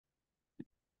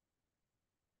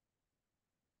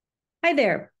Hi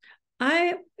there.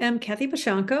 I am Kathy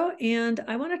Bochonko, and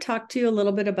I want to talk to you a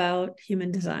little bit about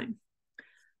human design.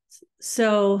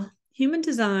 So, human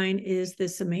design is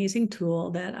this amazing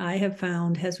tool that I have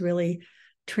found has really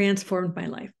transformed my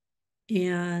life.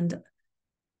 And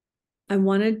I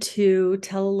wanted to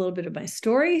tell a little bit of my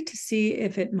story to see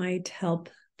if it might help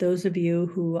those of you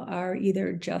who are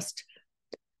either just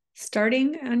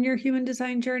starting on your human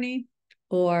design journey,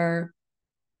 or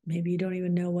maybe you don't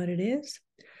even know what it is.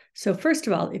 So first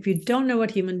of all, if you don't know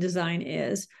what human design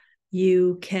is,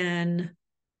 you can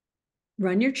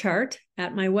run your chart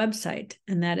at my website,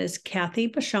 and that is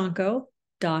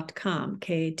kathybochonko.com,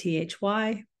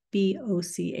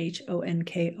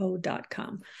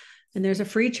 KathyBochonko.com. And there's a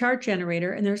free chart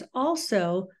generator, and there's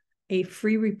also a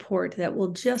free report that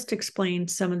will just explain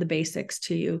some of the basics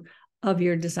to you of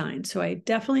your design. So I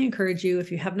definitely encourage you,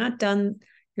 if you have not done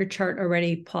your chart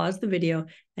already, pause the video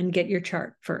and get your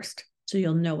chart first, so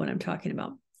you'll know what I'm talking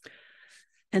about.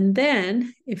 And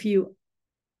then if you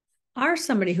are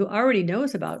somebody who already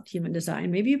knows about human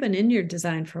design, maybe you've been in your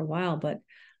design for a while, but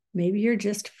maybe you're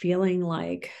just feeling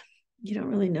like you don't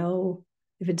really know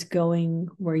if it's going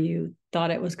where you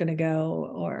thought it was going to go,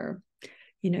 or,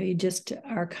 you just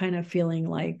are kind of feeling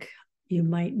like you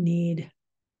might need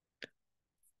a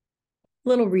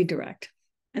little redirect.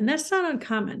 And that's not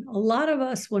uncommon. A lot of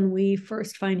us, when we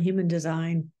first find human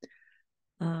design,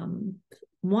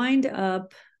 wind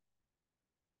up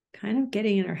kind of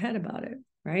getting in our head about it,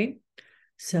 right?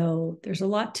 So there's a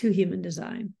lot to human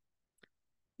design.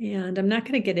 And I'm not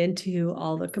going to get into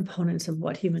all the components of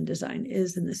what human design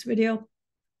is in this video.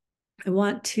 I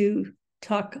want to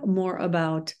talk more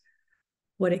about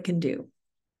what it can do.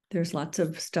 There's lots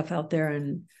of stuff out there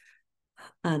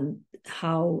on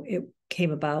how it came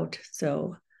about.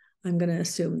 So I'm going to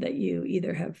assume that you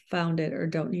either have found it or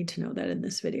don't need to know that in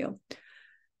this video.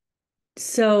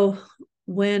 So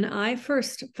when I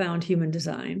first found human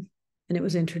design and it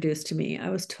was introduced to me, I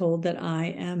was told that I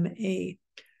am a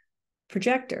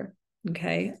projector.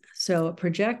 Okay. So a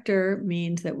projector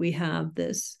means that we have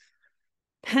this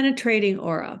penetrating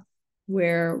aura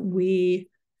where we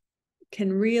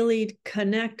can really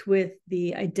connect with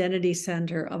the identity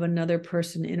center of another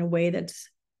person in a way that's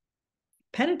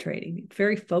penetrating,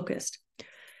 very focused.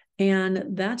 And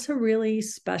that's a really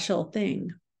special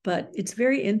thing, but it's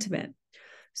very intimate.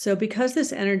 So because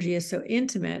this energy is so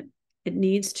intimate, it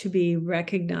needs to be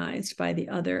recognized by the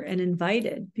other and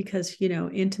invited, because,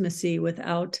 intimacy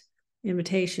without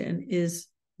invitation is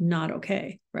not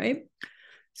okay, right?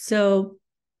 So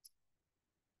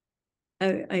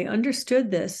I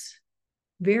understood this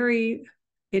it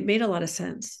made a lot of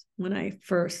sense when I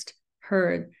first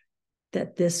heard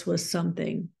that this was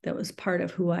something that was part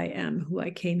of who I am, who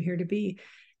I came here to be.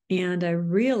 And I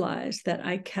realized that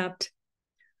I kept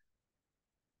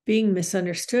being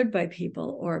misunderstood by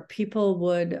people, or people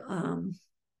would,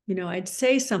 I'd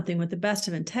say something with the best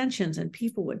of intentions and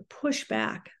people would push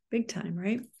back big time,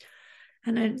 right?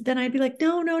 And then I'd be like,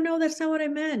 no, that's not what I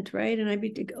meant, right? And I'd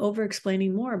be over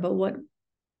explaining more. But what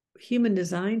human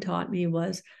design taught me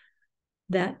was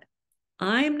that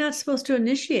I'm not supposed to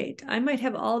initiate. I might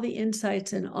have all the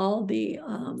insights and all the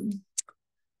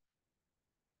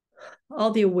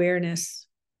awareness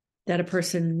that a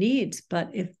person needs,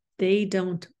 but if they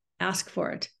don't ask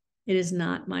for it, it is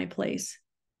not my place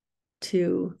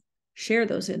to share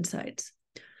those insights.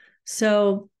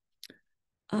 So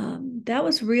that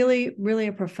was really, really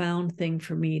a profound thing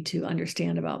for me to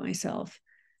understand about myself.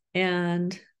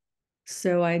 And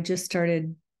so I just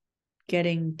started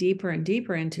getting deeper and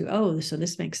deeper into, so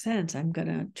this makes sense. I'm going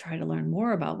to try to learn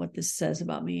more about what this says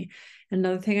about me.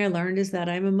 Another thing I learned is that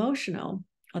I'm emotional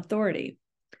authority.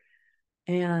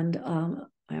 And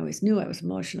I always knew I was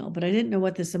emotional, but I didn't know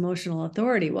what this emotional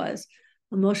authority was.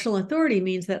 Emotional authority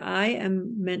means that I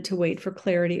am meant to wait for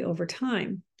clarity over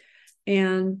time.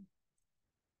 And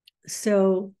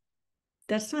so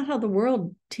that's not how the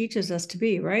world teaches us to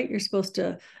be, right? You're supposed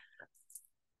to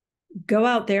go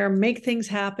out there, make things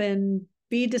happen,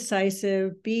 be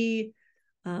decisive, be,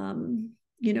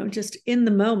 just in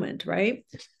the moment, right?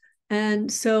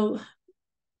 And so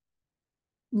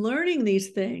learning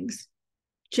these things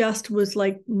just was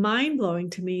like mind-blowing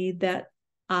to me, that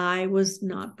I was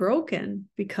not broken,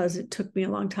 because it took me a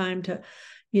long time to,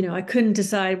 I couldn't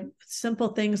decide simple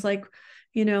things like,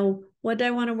 what did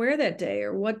I want to wear that day,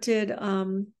 or what did I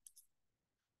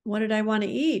want to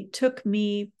eat? It took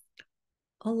me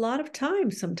a lot of time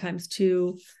sometimes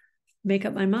to make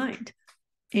up my mind.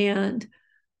 And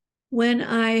when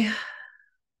I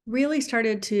really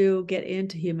started to get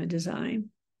into human design,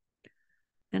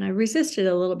 and I resisted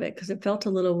a little bit because it felt a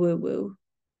little woo-woo,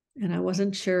 And I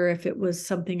wasn't sure if it was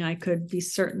something I could be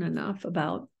certain enough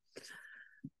about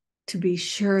to be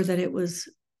sure that it was,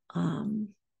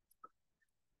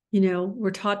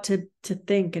 we're taught to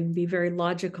think and be very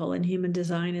logical, and human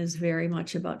design is very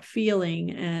much about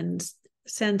feeling and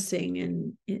sensing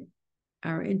and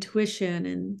our intuition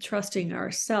and trusting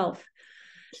ourself.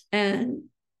 And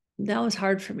that was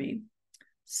hard for me.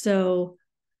 So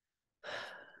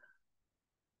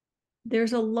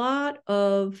there's a lot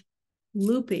of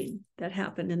looping that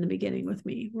happened in the beginning with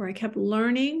me, where I kept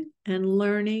learning and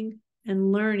learning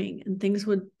and learning, and things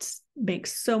would make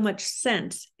so much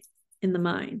sense in the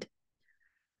mind.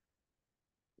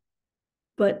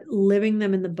 But living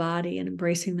them in the body and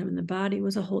embracing them in the body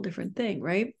was a whole different thing,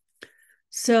 right?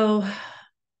 So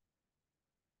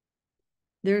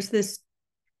there's this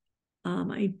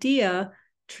idea,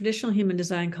 traditional human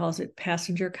design calls it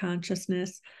passenger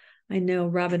consciousness. I know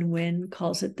Robin Wynn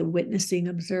calls it the witnessing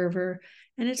observer.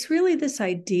 And it's really this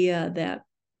idea that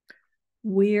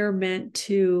we're meant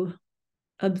to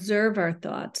observe our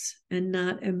thoughts and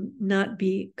not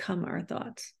become our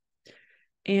thoughts.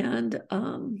 And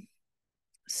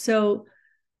so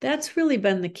that's really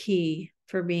been the key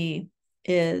for me,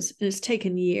 and it's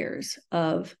taken years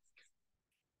of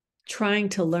trying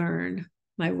to learn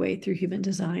my way through human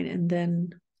design, and then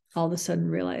all of a sudden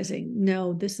realizing,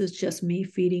 no, this is just me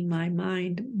feeding my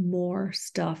mind more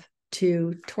stuff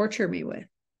to torture me with.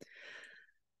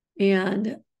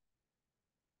 And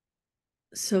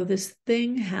so this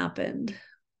thing happened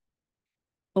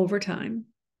over time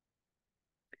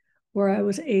where I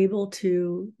was able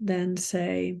to then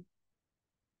say,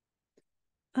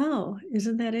 oh,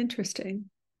 isn't that interesting?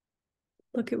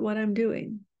 Look at what I'm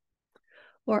doing.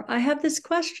 Or I have this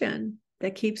question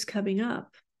that keeps coming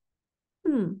up.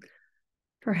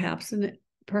 Perhaps an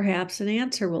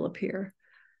answer will appear.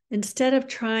 Instead of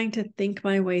trying to think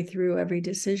my way through every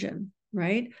decision,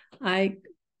 right? I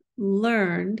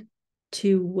learned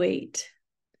to wait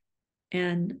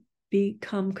and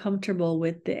become comfortable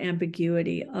with the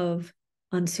ambiguity of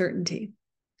uncertainty,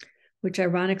 which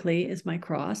ironically is my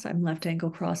cross. I'm left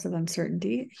angle cross of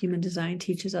uncertainty. Human design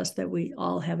teaches us that we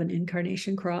all have an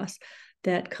incarnation cross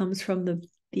that comes from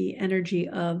the energy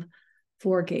of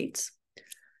 4 gates.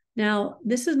 Now,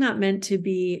 this is not meant to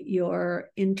be your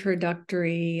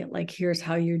introductory, like, here's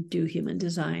how you do human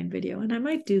design video. And I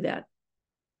might do that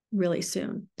really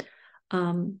soon.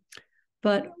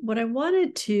 But what I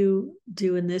wanted to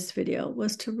do in this video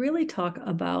was to really talk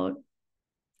about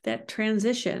that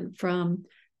transition from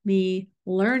me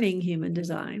learning human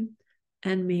design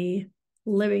and me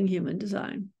living human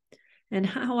design, and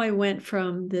how I went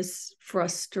from this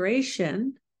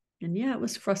frustration, and yeah, it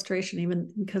was frustration,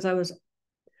 even because I was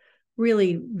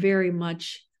really very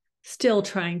much still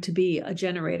trying to be a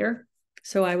generator.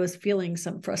 So I was feeling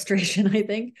some frustration, I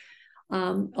think.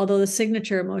 Although the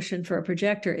signature emotion for a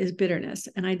projector is bitterness,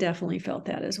 and I definitely felt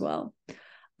that as well.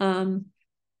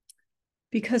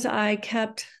 Because I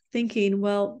kept thinking,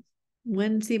 well,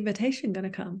 when's the invitation going to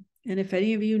come? And if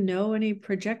any of you know any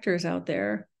projectors out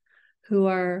there who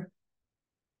are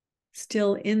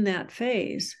still in that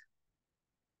phase,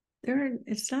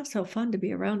 it's not so fun to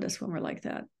be around us when we're like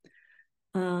that.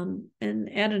 And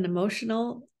add an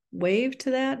emotional wave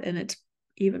to that, and it's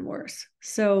even worse.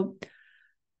 So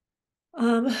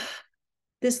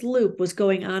this loop was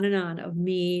going on and on of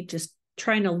me just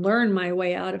trying to learn my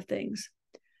way out of things.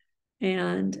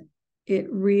 And it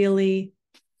really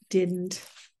didn't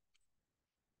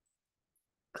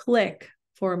click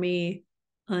for me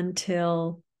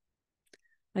until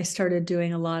I started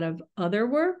doing a lot of other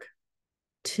work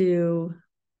to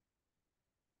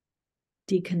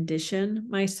decondition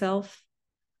myself,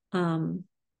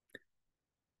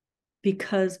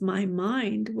 because my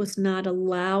mind was not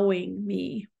allowing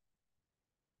me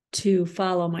to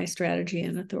follow my strategy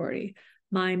and authority.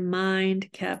 My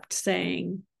mind kept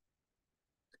saying,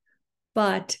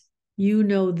 but you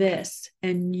know this,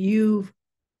 and you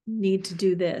need to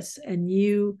do this, and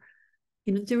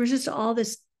there was just all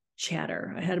this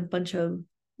chatter. I had a bunch of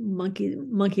monkey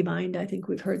mind. I think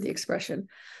we've heard the expression.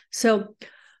 So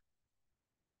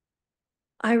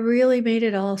I really made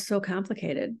it all so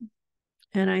complicated.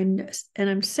 And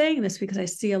I'm saying this because I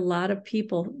see a lot of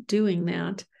people doing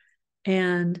that,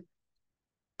 and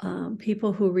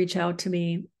people who reach out to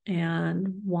me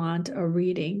and want a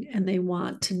reading, and they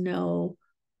want to know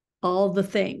all the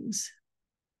things.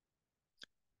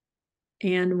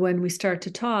 And when we start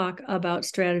to talk about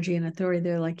strategy and authority,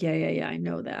 they're like, yeah, I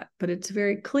know that. But it's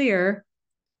very clear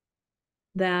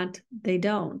that they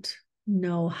don't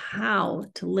know how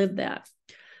to live that.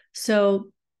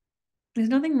 So there's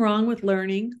nothing wrong with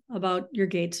learning about your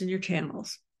gates and your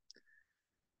channels.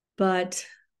 but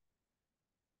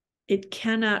it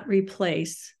cannot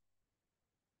replace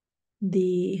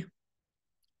the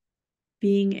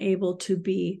being able to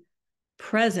be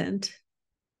present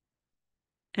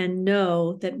and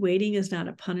know that waiting is not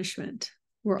a punishment.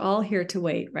 We're all here to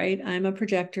wait, right? I'm a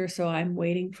projector, so I'm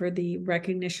waiting for the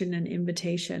recognition and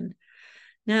invitation.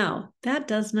 Now, that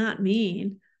does not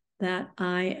mean that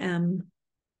I am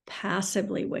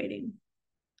passively waiting,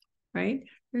 right?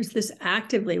 There's this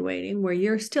actively waiting where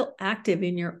you're still active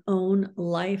in your own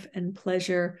life and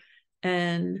pleasure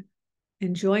and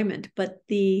enjoyment, but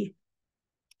the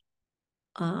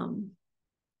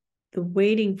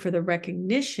waiting for the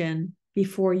recognition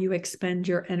before you expend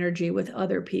your energy with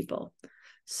other people.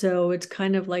 So it's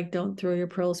kind of like don't throw your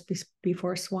pearls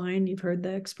before swine. You've heard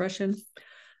the expression.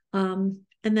 And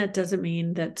that doesn't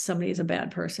mean that somebody's a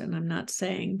bad person. I'm not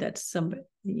saying that somebody,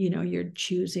 you're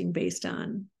choosing based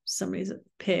on somebody's a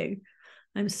pig.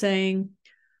 I'm saying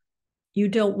you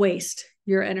don't waste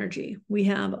your energy. We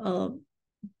have a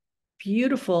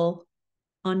beautiful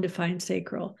undefined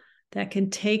sacral that can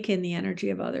take in the energy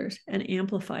of others and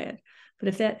amplify it. But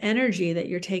if that energy that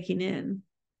you're taking in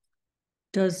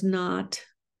does not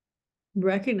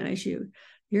recognize you,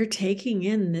 you're taking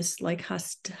in this like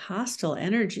hostile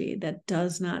energy that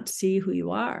does not see who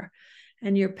you are.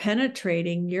 And you're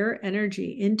penetrating your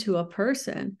energy into a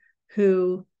person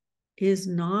who is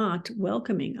not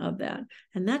welcoming of that.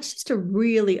 And that's just a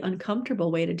really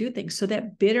uncomfortable way to do things. So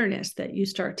that bitterness that you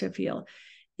start to feel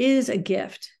is a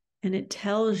gift, and it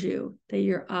tells you that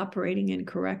you're operating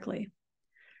incorrectly.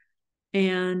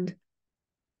 And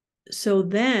so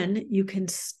then you can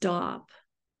stop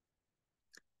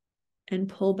and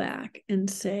pull back and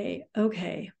say,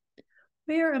 okay,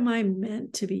 where am I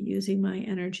meant to be using my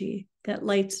energy that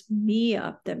lights me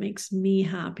up, that makes me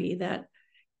happy, that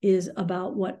is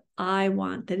about what I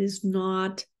want, that is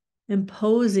not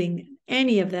imposing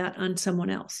any of that on someone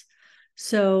else.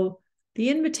 So the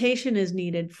invitation is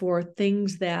needed for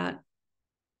things that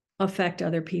affect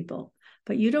other people,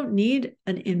 but you don't need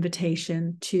an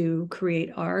invitation to create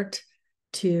art,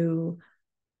 to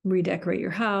redecorate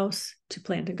your house, to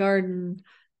plant a garden,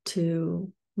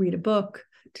 to read a book,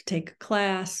 to take a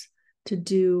class, to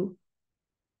do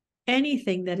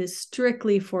anything that is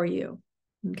strictly for you.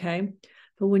 Okay.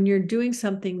 But when you're doing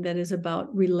something that is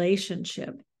about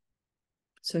relationship,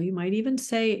 so you might even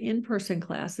say in-person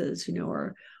classes,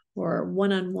 or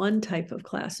one-on-one type of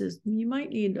classes, you might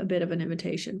need a bit of an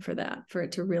invitation for that, for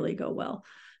it to really go well.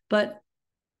 But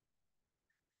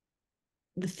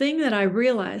the thing that I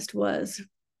realized was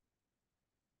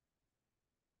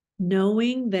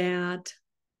knowing that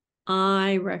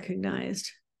I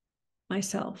recognized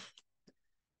myself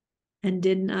and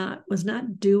was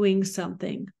not doing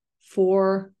something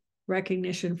for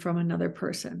recognition from another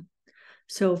person.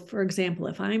 So, for example,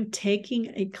 if I'm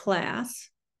taking a class,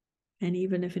 and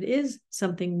even if it is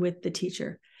something with the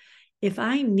teacher, if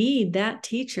I need that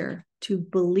teacher to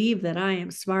believe that I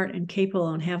am smart and capable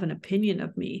and have an opinion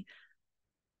of me,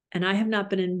 and I have not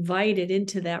been invited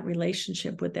into that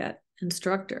relationship with that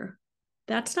instructor,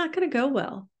 that's not going to go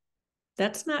well.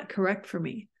 That's not correct for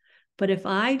me. But if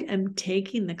I am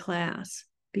taking the class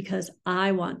because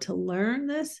I want to learn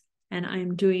this and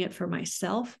I'm doing it for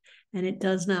myself, and it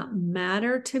does not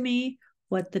matter to me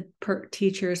what the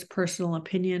teacher's personal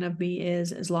opinion of me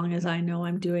is, as long as I know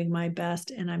I'm doing my best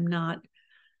and I'm not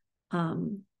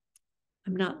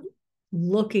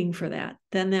looking for that,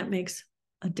 then that makes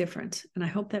a difference. And I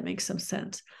hope that makes some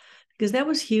sense, because that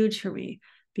was huge for me,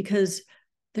 because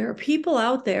there are people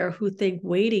out there who think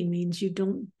waiting means you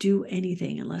don't do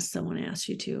anything unless someone asks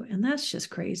you to. And that's just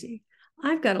crazy.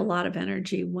 I've got a lot of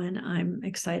energy when I'm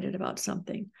excited about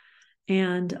something.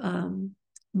 And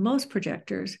most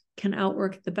projectors can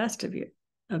outwork the best of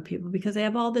people because they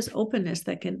have all this openness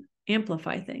that can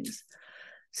amplify things.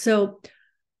 So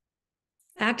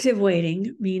active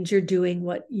waiting means you're doing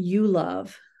what you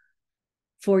love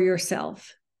for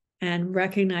yourself and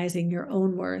recognizing your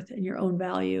own worth and your own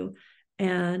value.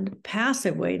 And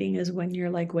passive waiting is when you're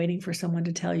like waiting for someone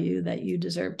to tell you that you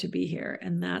deserve to be here.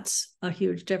 And that's a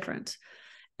huge difference.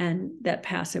 And that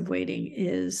passive waiting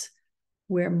is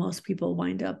where most people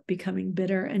wind up becoming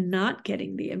bitter and not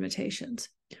getting the invitations.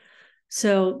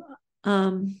 So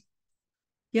the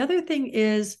other thing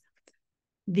is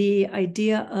the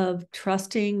idea of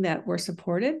trusting that we're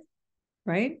supported,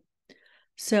 right?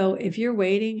 So if you're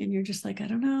waiting and you're just like, I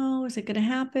don't know, is it going to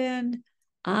happen?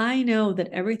 I know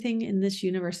that everything in this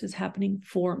universe is happening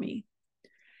for me,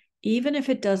 even if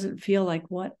it doesn't feel like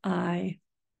what I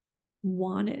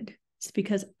wanted. It's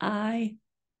because I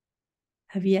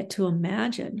have yet to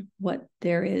imagine what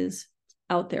there is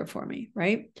out there for me,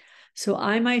 right? So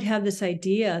I might have this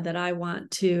idea that I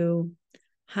want to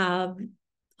have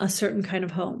a certain kind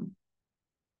of home.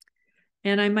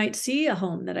 And I might see a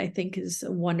home that I think is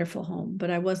a wonderful home,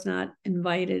 but I was not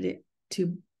invited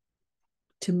to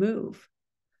move.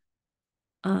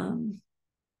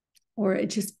 Or it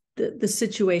just, the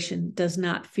situation does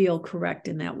not feel correct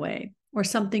in that way. Or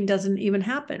something doesn't even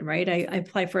happen, right? I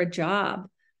apply for a job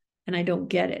and I don't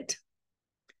get it.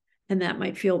 And that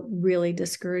might feel really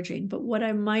discouraging. But what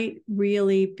I might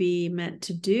really be meant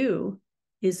to do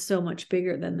is so much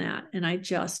bigger than that. And I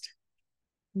just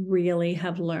really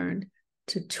have learned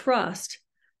to trust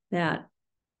that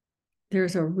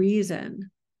there's a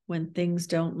reason when things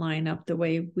don't line up the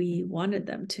way we wanted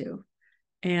them to.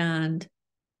 And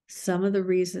some of the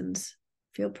reasons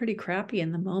feel pretty crappy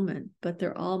in the moment, but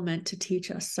they're all meant to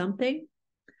teach us something.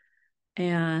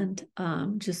 And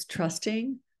just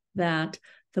trusting that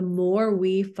the more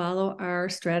we follow our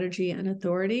strategy and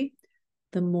authority,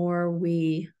 the more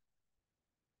we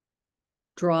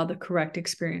draw the correct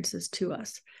experiences to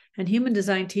us. And human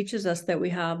design teaches us that we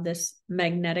have this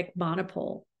magnetic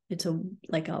monopole. It's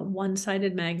like a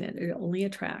one-sided magnet. It only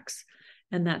attracts,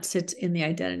 and that sits in the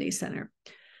identity center.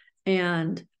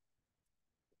 And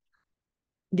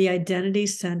the identity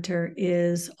center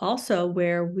is also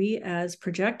where we as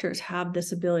projectors have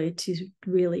this ability to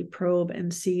really probe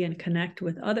and see and connect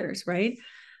with others, right?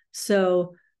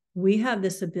 So we have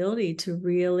this ability to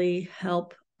really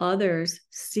help others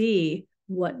see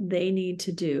what they need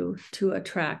to do to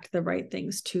attract the right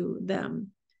things to them.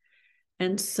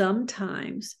 And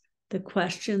sometimes the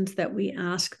questions that we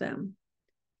ask them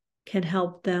can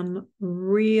help them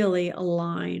really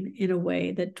align in a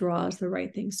way that draws the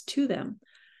right things to them.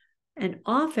 And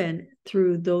often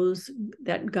through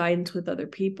that guidance with other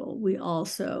people, we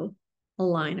also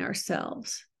align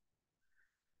ourselves.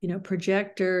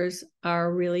 Projectors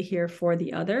are really here for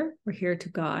the other. We're here to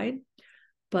guide,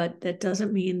 but that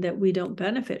doesn't mean that we don't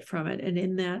benefit from it.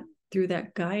 And through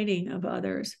that guiding of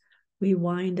others, we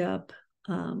wind up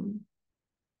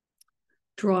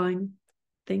drawing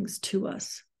things to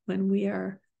us when we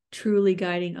are truly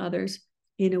guiding others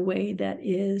in a way that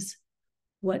is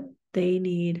what they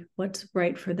need, what's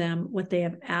right for them, what they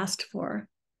have asked for,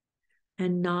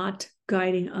 and not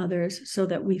guiding others so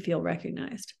that we feel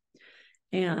recognized.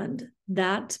 And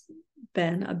that's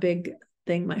been a big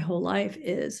thing my whole life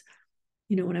is,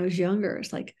 when I was younger,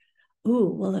 it's like,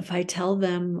 ooh, well, if I tell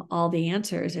them all the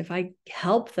answers, if I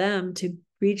help them to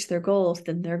reach their goals,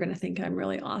 then they're going to think I'm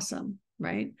really awesome,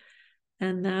 right?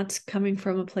 And that's coming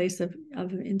from a place of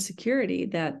insecurity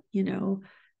that,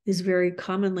 is very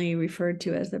commonly referred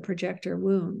to as the projector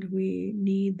wound. We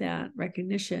need that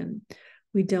recognition.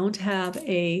 We don't have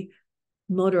a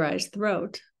motorized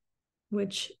throat,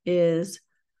 which is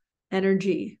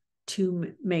energy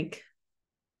to make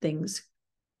things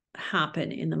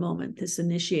happen in the moment, this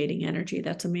initiating energy,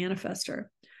 that's a manifester.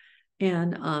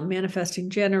 And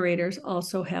manifesting generators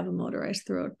also have a motorized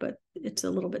throat, but it's a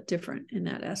little bit different in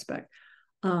that aspect.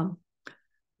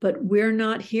 But we're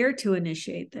not here to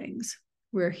initiate things.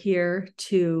 We're here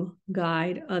to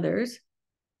guide others,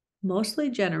 mostly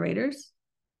generators.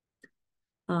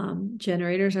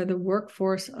 Generators are the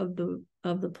workforce of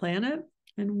the planet,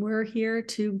 and we're here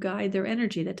to guide their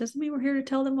energy. That doesn't mean we're here to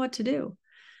tell them what to do.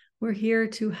 We're here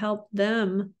to help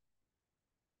them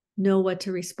know what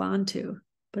to respond to,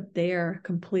 but they are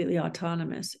completely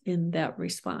autonomous in that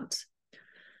response.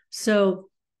 So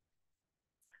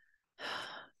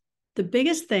the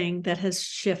biggest thing that has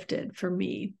shifted for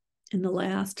me in the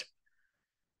last,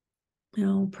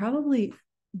 probably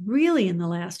really in the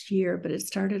last year, but it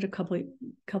started a couple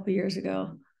years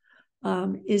ago,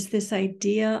 is this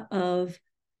idea of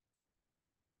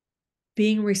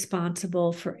being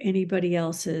responsible for anybody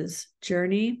else's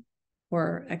journey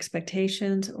or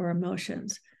expectations or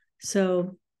emotions.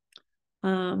 So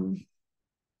when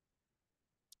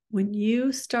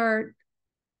you start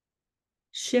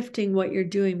shifting what you're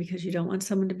doing because you don't want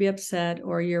someone to be upset,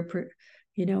 or you're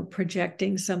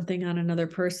projecting something on another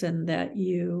person that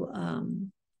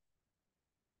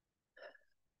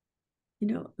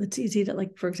it's easy to,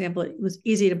 like, for example, it was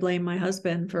easy to blame my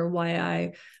husband for why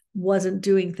I wasn't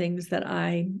doing things that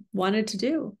I wanted to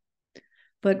do.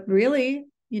 But really,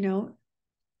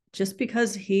 just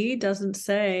because he doesn't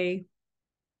say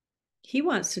he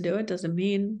wants to do it doesn't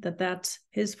mean that that's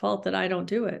his fault that I don't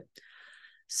do it.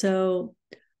 So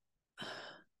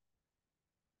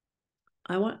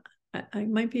I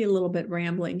might be a little bit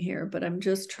rambling here, but I'm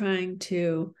just trying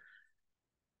to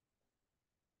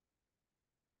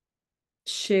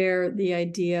share the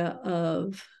idea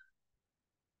of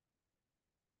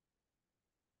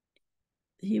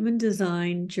human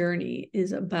design journey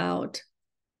is about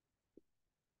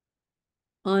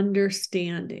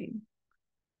understanding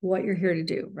what you're here to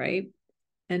do, right?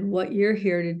 And what you're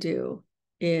here to do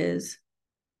is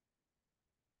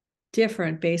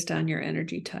different based on your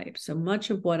energy type. So much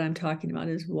of what I'm talking about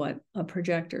is what a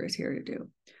projector is here to do.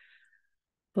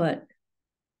 But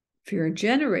if you're a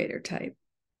generator type,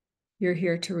 you're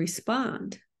here to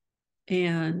respond.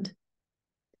 And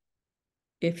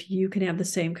if you can have the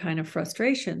same kind of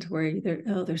frustrations where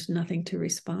there's nothing to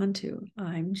respond to,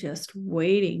 I'm just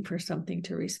waiting for something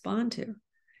to respond to.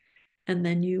 And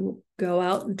then you go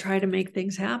out and try to make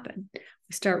things happen.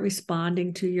 We start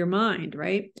responding to your mind,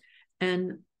 right?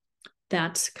 And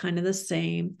that's kind of the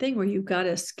same thing where you've got to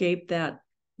escape that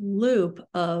loop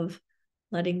of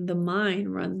letting the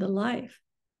mind run the life.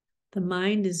 The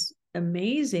mind is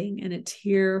amazing and it's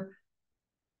here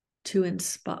to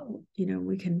inspire.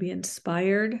 We can be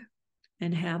inspired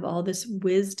and have all this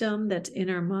wisdom that's in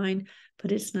our mind,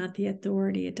 but it's not the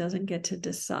authority. It doesn't get to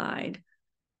decide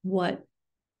what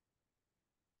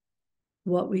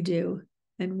we do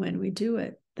and when we do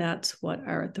it. That's what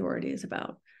our authority is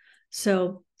about.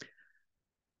 So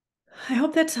I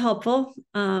hope that's helpful.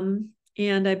 And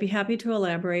I'd be happy to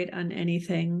elaborate on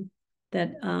anything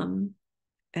that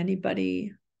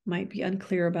anybody might be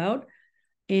unclear about.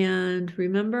 And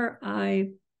remember,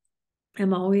 I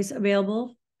am always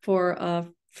available for a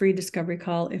free discovery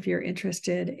call if you're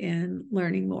interested in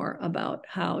learning more about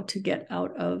how to get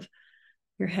out of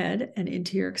your head and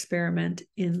into your experiment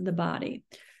in the body.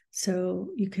 So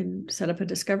you can set up a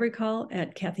discovery call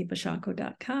at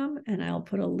kathybochonko.com, and I'll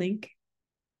put a link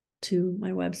to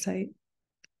my website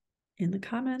in the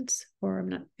comments, or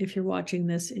if you're watching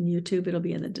this in YouTube, it'll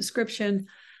be in the description.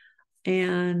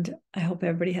 And I hope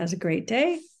everybody has a great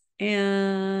day,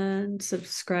 and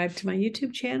subscribe to my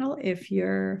YouTube channel if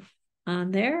you're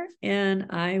on there, and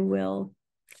I will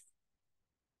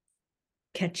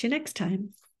catch you next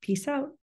time. Peace out.